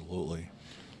 Absolutely.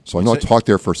 So I know I talked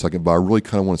there for a second, but I really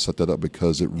kind of want to set that up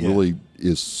because it really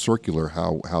is circular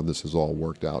how this has all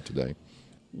worked out today.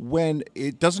 When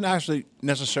it doesn't actually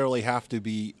necessarily have to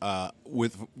be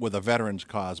with a veterans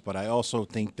cause, but I also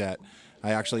think that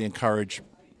I actually encourage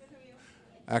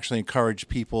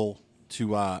people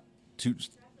to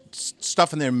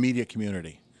stuff in their immediate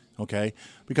community, okay?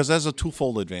 Because there's a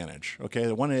twofold advantage, okay?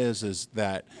 The one is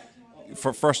that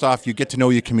first off, you get to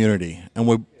know your community,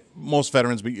 and most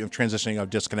veterans transitioning are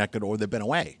disconnected or they've been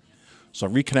away. So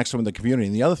it reconnects them with the community.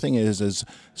 And the other thing is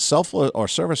self or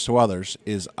service to others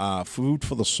is food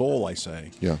for the soul, I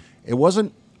say. Yeah. It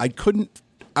wasn't,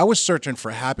 I was searching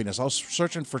for happiness. I was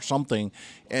searching for something,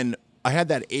 and I had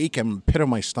that ache in the pit of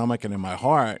my stomach and in my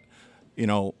heart,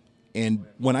 and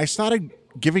when I started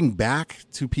giving back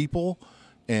to people,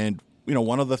 and,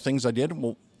 one of the things I did,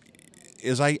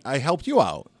 is I helped you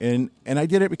out, and I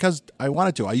did it because I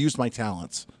wanted to. I used my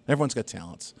talents. Everyone's got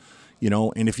talents.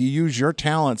 And if you use your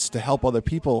talents to help other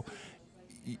people,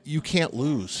 you can't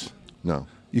lose. No.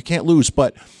 You can't lose.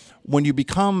 But when you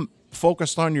become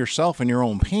focused on yourself and your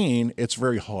own pain, it's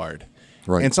very hard.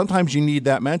 Right. And sometimes you need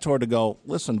that mentor to go,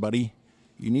 listen, buddy,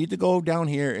 you need to go down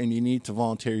here and you need to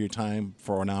volunteer your time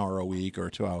for an hour a week or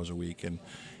 2 hours a week. And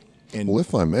Well,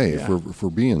 if I may, Yeah. if we're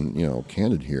being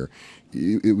candid here,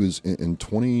 it was in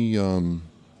 20,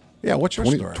 yeah, what's your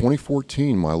 20 story?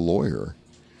 2014. My lawyer,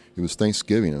 it was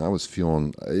Thanksgiving, and I was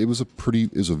feeling it was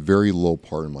a very low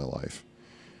part in my life.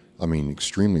 I mean,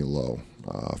 extremely low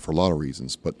for a lot of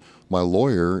reasons. But my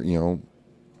lawyer, I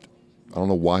don't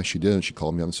know why she did it. She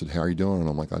called me up and said, "How are you doing?" And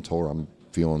I'm like, I told her I'm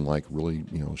feeling like really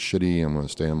shitty. I'm going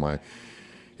to stay in my.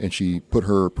 And she put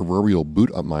her proverbial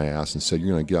boot up my ass and said,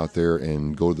 "You're going to get out there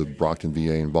and go to the Brockton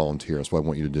VA and volunteer. That's what I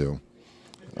want you to do."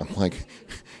 I'm like,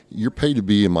 "You're paid to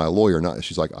be my lawyer, not."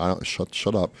 She's like,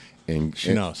 "Shut up." And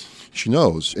She knows. She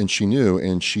knows, and she knew,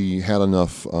 and she had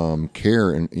enough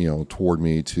care and toward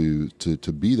me to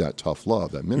be that tough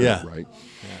love, that minute, Yeah. right?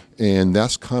 Yeah. And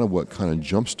that's kind of what kind of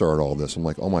jumpstarted all this. I'm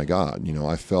like, oh my God,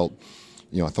 I felt,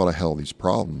 I thought I had all these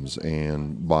problems,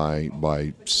 and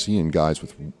by seeing guys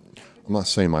with, I'm not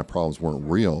saying my problems weren't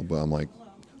real, but I'm like,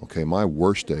 okay, my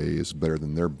worst day is better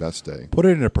than their best day. Put it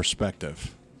into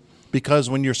perspective. Because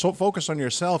when you're so focused on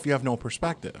yourself, you have no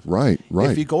perspective. Right.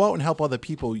 If you go out and help other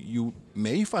people, you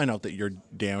may find out that your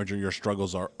damage or your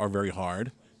struggles are very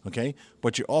hard, okay?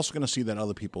 But you're also going to see that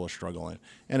other people are struggling.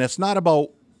 And it's not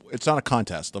a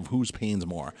contest of whose pain's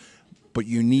more, but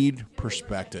you need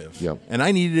perspective. Yep. And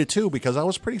I needed it too because I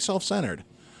was pretty self-centered,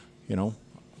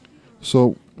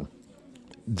 So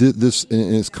this,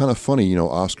 and it's kind of funny,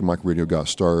 Oscar Mike Radio got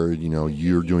started,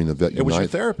 you're doing the Vet Unite. It was your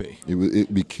therapy.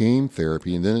 It became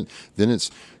therapy, and then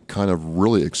it's kind of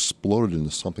really exploded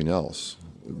into something else.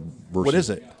 What is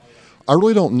it? I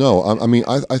really don't know.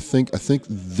 I think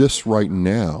this right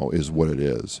now is what it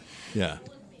is. Yeah.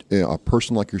 A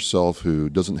person like yourself who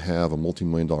doesn't have a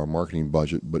multi-million-dollar marketing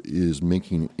budget but is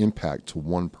making an impact to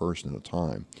one person at a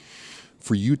time.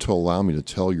 For you to allow me to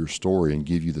tell your story and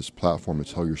give you this platform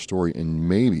to tell your story, and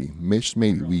maybe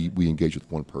we engage with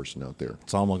one person out there.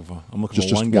 That's all I'm looking for. I'm looking Just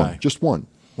for one guy. Just one.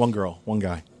 One girl, one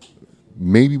guy.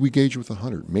 Maybe we engage with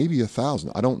 100, maybe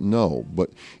 1,000. I don't know. But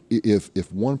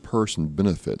if one person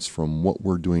benefits from what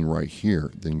we're doing right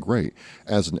here, then great.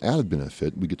 As an added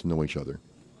benefit, we get to know each other.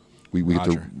 We get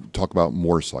to talk about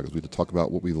motorcycles. We get to talk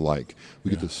about what we like.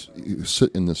 We get to sit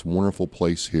in this wonderful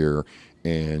place here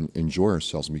and enjoy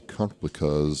ourselves and be comfortable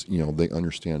because, they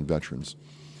understand veterans.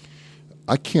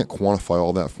 I can't quantify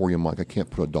all that for you, Mike. I can't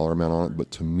put a dollar amount on it, but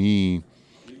to me,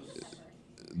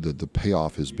 the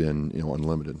payoff has been,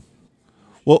 unlimited.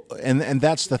 Well, and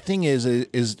that's the thing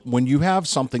is when you have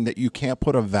something that you can't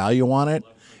put a value on it,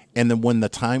 and then when the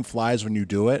time flies when you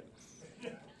do it,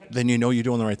 then you know you're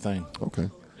doing the right thing. Okay.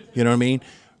 You know what I mean?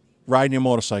 Riding your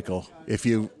motorcycle.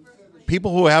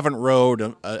 People who haven't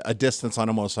rode a distance on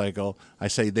a motorcycle, I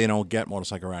say they don't get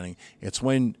motorcycle riding. It's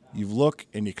when you look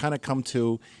and you kind of come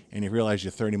to and you realize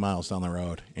you're 30 miles down the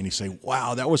road and you say,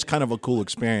 wow, that was kind of a cool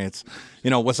experience.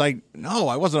 No,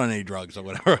 I wasn't on any drugs or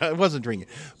whatever. I wasn't drinking.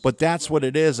 But that's what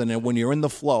it is. And then when you're in the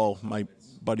flow, my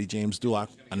buddy James Dulock,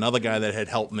 another guy that had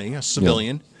helped me, a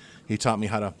civilian, he taught me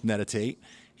how to meditate.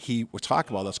 He would talk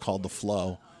about that's called the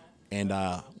flow. And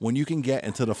when you can get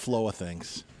into the flow of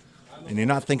things, and you're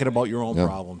not thinking about your own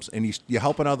problems, and you're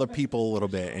helping other people a little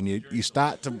bit, and you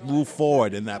start to move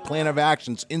forward in that plan of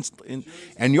actions,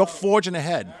 and you're forging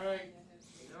ahead.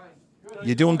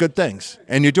 You're doing good things,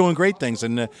 and you're doing great things,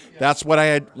 and that's what I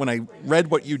had when I read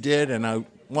what you did, and I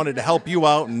wanted to help you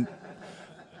out, and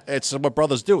it's what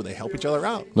brothers do. They help each other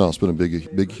out. No, it's been a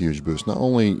big, huge boost. Not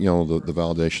only, the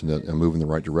validation that I'm moving in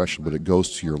the right direction, but it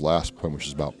goes to your last point, which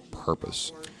is about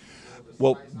purpose.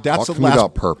 Well, that's Talk to me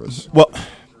about purpose. Well,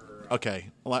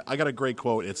 okay. Well, I got a great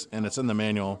quote. It's in the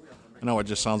manual. I know it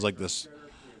just sounds like this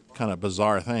kind of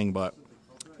bizarre thing, but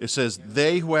it says,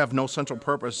 "They who have no central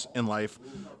purpose in life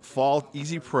fall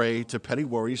easy prey to petty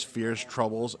worries, fears,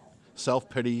 troubles,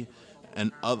 self-pity,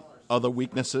 and other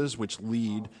weaknesses which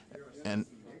lead and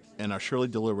are surely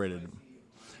deliberated."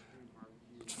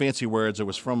 Fancy words. It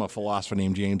was from a philosopher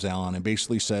named James Allen, and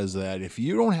basically says that if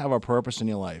you don't have a purpose in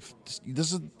your life,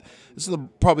 this is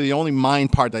probably the only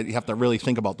mind part that you have to really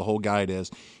think about. The whole guide is,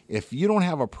 if you don't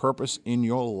have a purpose in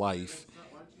your life,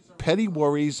 petty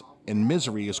worries and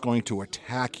misery is going to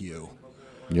attack you.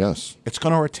 Yes. It's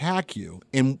going to attack you.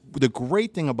 And the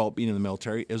great thing about being in the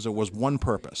military is there was one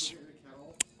purpose,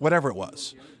 whatever it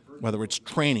was, whether it's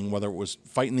training, whether it was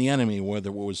fighting the enemy, whether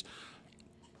it was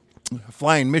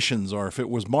flying missions, or if it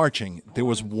was marching. There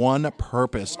was one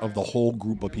purpose of the whole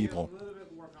group of people.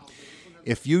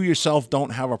 If you yourself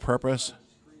don't have a purpose,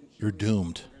 you're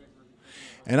doomed.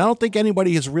 And I don't think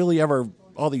anybody has really ever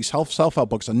all these self-help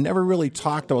books and never really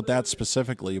talked about that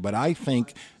specifically, but I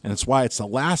think, and it's why it's the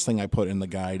last thing I put in the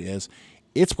guide, is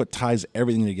it's what ties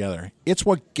everything together. It's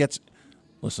what gets,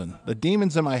 listen, the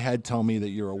demons in my head tell me that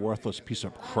you're a worthless piece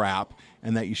of crap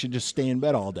and that you should just stay in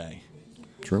bed all day.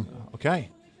 True. Okay.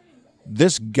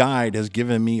 This guide has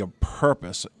given me a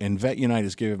purpose, and Vet Unite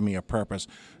has given me a purpose.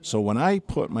 So when I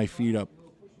put my feet up,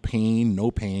 pain,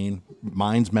 no pain,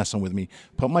 mind's messing with me,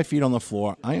 put my feet on the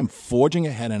floor, I am forging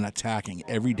ahead and attacking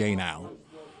every day now.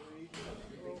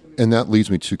 And that leads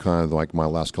me to kind of like my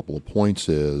last couple of points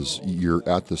is you're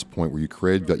at this point where you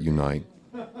created Vet Unite.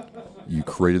 You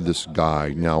created this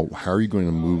guide. Now, how are you going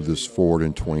to move this forward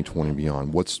in 2020 and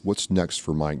beyond? What's next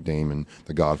for Mike Damon,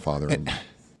 the Godfather?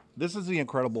 This is the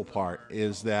incredible part,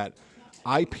 is that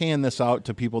I pan this out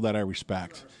to people that I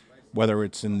respect, whether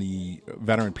it's in the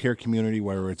veteran peer community,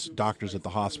 whether it's doctors at the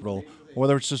hospital, or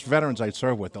whether it's just veterans I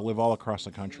serve with that live all across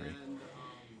the country.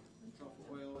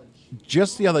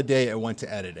 Just the other day, I went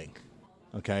to editing,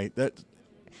 okay?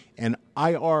 And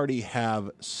I already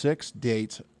have 6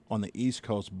 dates on the East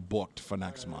Coast booked for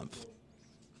next month.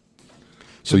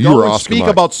 So you were Oscar speak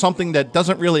Mike. About something that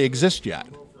doesn't really exist yet.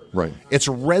 Right. It's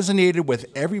resonated with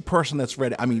every person that's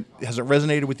read it. I mean, has it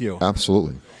resonated with you?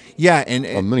 Absolutely. Yeah, and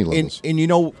on many levels. And you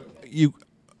know, you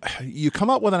come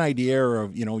up with an idea,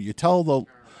 of, you know, you tell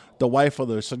the wife or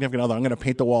the significant other, I'm going to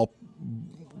paint the wall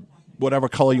whatever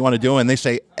color you want to do, and they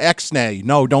say X-nay,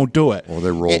 no, don't do it. Or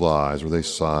they roll eyes, or they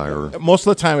sigh, or most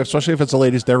of the time, especially if it's the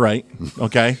ladies, they're right.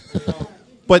 Okay.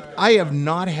 But I have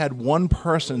not had one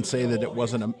person say that it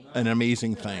wasn't an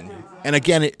amazing thing. And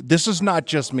again, this is not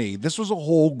just me. This was a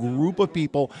whole group of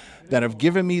people that have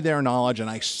given me their knowledge, and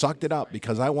I sucked it up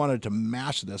because I wanted to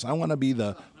master this. I want to be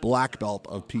the black belt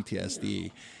of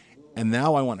PTSD. And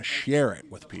now I want to share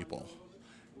it with people.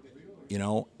 You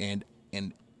know, and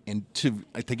to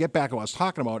get back to what I was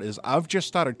talking about is I've just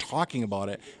started talking about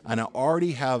it, and I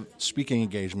already have speaking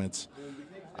engagements,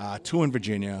 2 in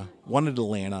Virginia, 1 in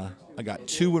Atlanta. I got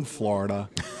 2 in Florida,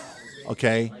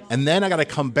 okay? And then I got to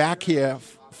come back here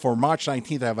for March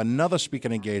 19th. I have another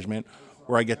speaking engagement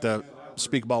where I get to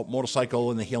speak about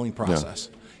motorcycle and the healing process.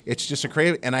 Yeah. It's just a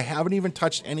crazy, and I haven't even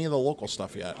touched any of the local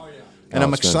stuff yet. And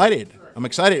I'm excited. I'm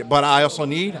excited, but I also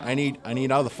need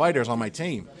other fighters on my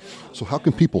team. So how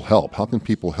can people help? How can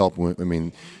people help? I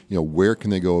mean, you know, where can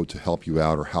they go to help you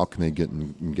out, or how can they get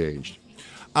engaged?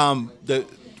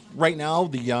 Right now,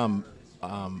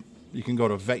 you can go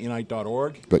to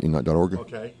vetunite.org. Vetunite.org.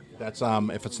 Okay. That's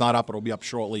if it's not up, it'll be up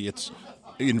shortly. It's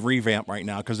in revamp right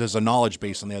now because there's a knowledge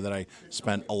base in there that I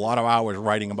spent a lot of hours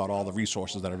writing about all the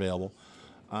resources that are available.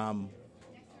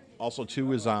 Also,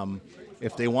 too, is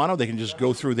if they want to, they can just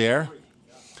go through there.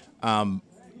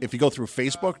 If you go through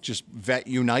Facebook, just Vet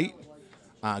Unite.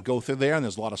 Go through there, and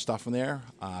there's a lot of stuff in there.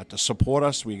 To support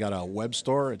us, we got a web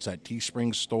store. It's at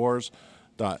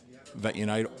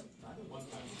teespringstores.vetunite.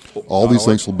 All these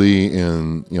links will be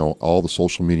in, you know, all the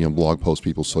social media and blog post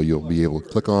people, so you'll be able to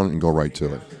click on it and go right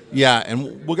to it. Yeah,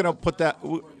 and we're gonna put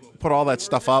all that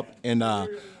stuff up, and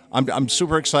I'm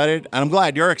super excited, and I'm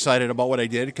glad you're excited about what I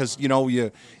did because you know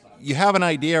you have an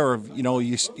idea of, you know,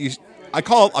 I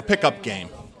call it a pickup game.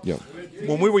 Yeah.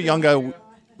 When we were younger,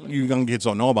 you young kids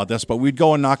don't know about this, but we'd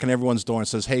go and knock on everyone's door and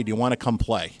says, "Hey, do you want to come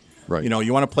play? Right. You know,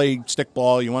 you want to play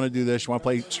stickball, you want to do this, you want to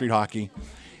play street hockey."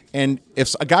 And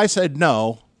if a guy said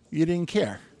no, you didn't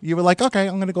care. You were like, okay,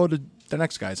 I'm going to go to the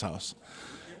next guy's house.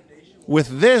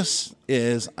 With this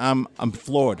I'm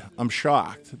floored. I'm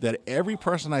shocked that every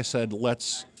person I said,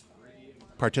 let's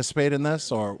participate in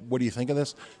this, or what do you think of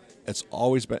this?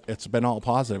 It's been all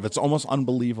positive. It's almost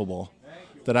unbelievable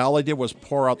that all I did was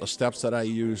pour out the steps that I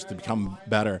used to become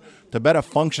better, to better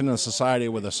function in a society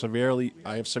with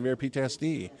I have severe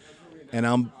PTSD, and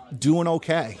I'm doing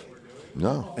okay.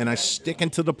 No. And I stick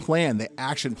into the plan, the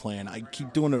action plan. I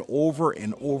keep doing it over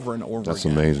and over and over That's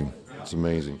again. amazing. That's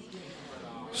amazing.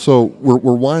 So we're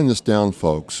winding this down,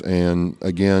 folks. And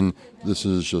again, this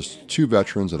is just 2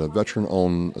 veterans at a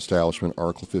veteran-owned establishment,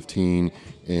 Article 15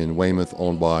 in Weymouth,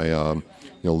 owned by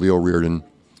Leo Reardon,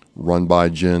 run by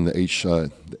Jen. The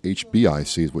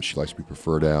HBIC is what she likes to be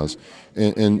referred as.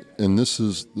 And this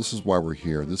is why we're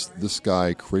here. This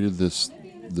guy created this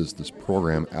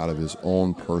program out of his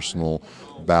own personal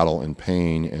battle and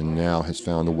pain, and now has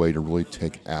found a way to really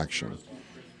take action.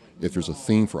 If there's a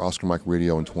theme for Oscar Mike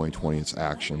Radio in 2020, it's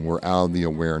action. We're out of the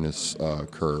awareness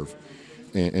curve,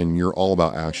 and you're all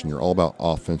about action. You're all about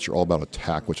offense. You're all about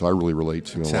attack, which I really relate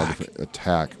to. A lot of different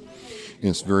attack, and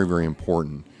it's very, very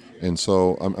important. And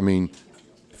so, I mean,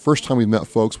 first time we've met,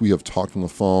 folks. We have talked on the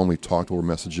phone. We've talked over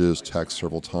messages, text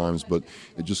several times, but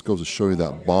it just goes to show you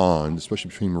that bond, especially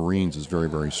between Marines, is very,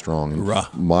 very strong. And Right.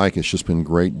 Mike, it's just been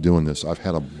great doing this. I've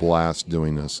had a blast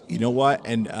doing this. You know what?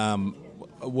 And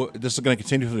this is going to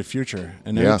continue for the future.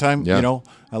 And Yeah, anytime, yeah. you know,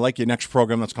 I like your next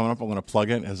program that's coming up. I'm going to plug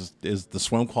it is the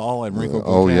swim qual at Marine Corps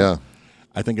Oh, Boot Camp. yeah.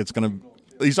 I think it's going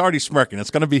to. He's already smirking. It's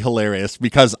going to be hilarious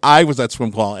because I was at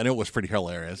swim qual and it was pretty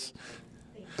hilarious.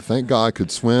 Thank God I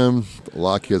could swim. A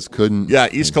lot of kids couldn't. Yeah,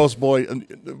 East Coast boy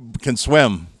can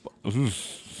swim.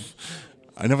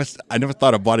 I never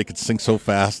thought a body could sink so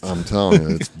fast. I'm telling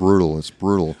you, it's brutal. It's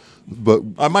brutal. But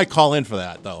I might call in for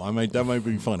that though. That might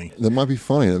be funny. that might be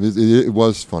funny. It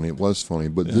was funny. It was funny.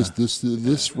 But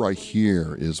this right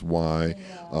here is why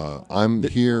I'm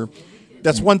here.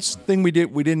 That's one thing we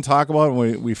didn't talk about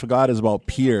and we forgot is about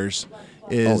peers.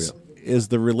 Is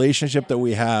the relationship that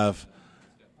we have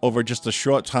over just a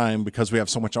short time because we have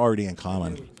so much already in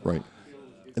common. Right.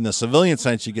 In the civilian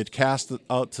sense, you get cast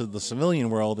out to the civilian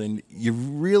world, and you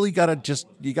really gotta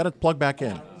plug back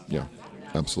in. Yeah.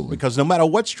 Absolutely. Because no matter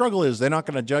what struggle is, they're not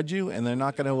going to judge you, and they're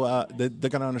not going to they're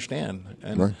going to understand.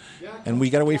 And Right. and we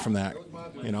get away from that,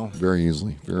 you know, Very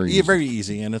easily. Very yeah, easily. very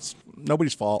easy, and it's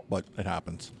nobody's fault, but it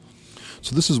happens.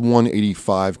 So this is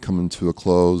 185 coming to a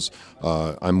close.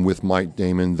 I'm with Mike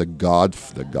Damon, the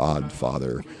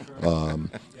Godfather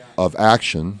of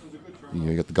action.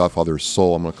 You got the Godfather of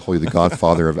soul. I'm going to call you the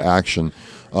Godfather of action.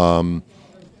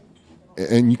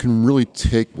 And you can really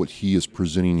take what he is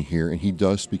presenting here, and he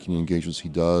does speaking engagements, he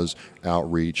does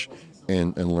outreach,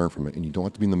 and learn from it. And you don't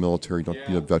have to be in the military, you don't have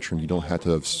to be a veteran, you don't have to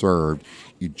have served.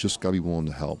 You just got to be willing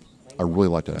to help. I really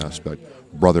like that aspect.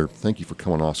 Brother, thank you for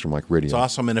coming on Oscar Mike Radio. It's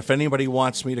awesome, and if anybody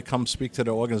wants me to come speak to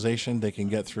the organization, they can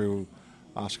get through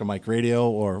Oscar Mike Radio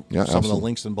or Yeah, some of absolutely. the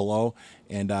links in below,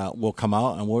 and we'll come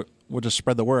out and we'll just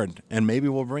spread the word, and maybe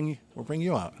we'll bring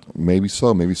you out. Maybe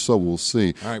so, maybe so. We'll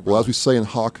see. All right, well, brother. as we say in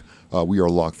Hawk, we are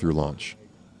locked through launch.